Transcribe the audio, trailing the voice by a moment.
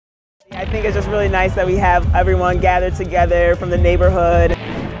I think it's just really nice that we have everyone gathered together from the neighborhood.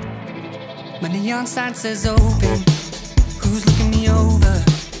 My neon sign says open. Who's looking me over?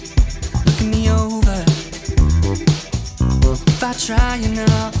 Looking me over. If I try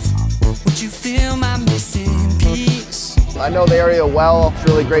enough, would you feel my missing piece? I know the area well. It's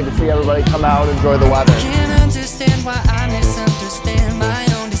really great to see everybody come out and enjoy the weather. I can't understand why I misunderstand my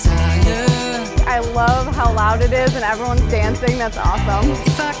own desire. I love how loud it is and everyone's dancing. That's awesome.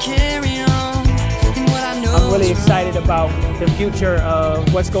 If I carry on in what I know, I'm really excited about the future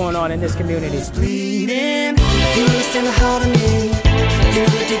of what's going on in this community. it's bleeding. You understand the heart of me. You're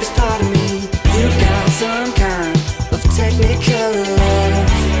the deepest part of me. You got some kind of technical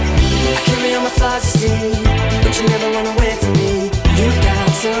love. I carry on my flaws, you see, but you never run away from me. You got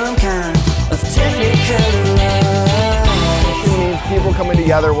some kind of technical love. People coming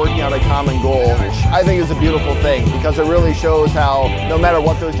together, working on a common goal, which I think is a beautiful thing because it really shows how no matter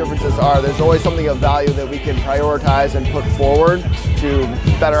what those differences are, there's always something of value that we can prioritize and put forward to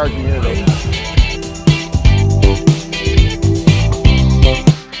better our community.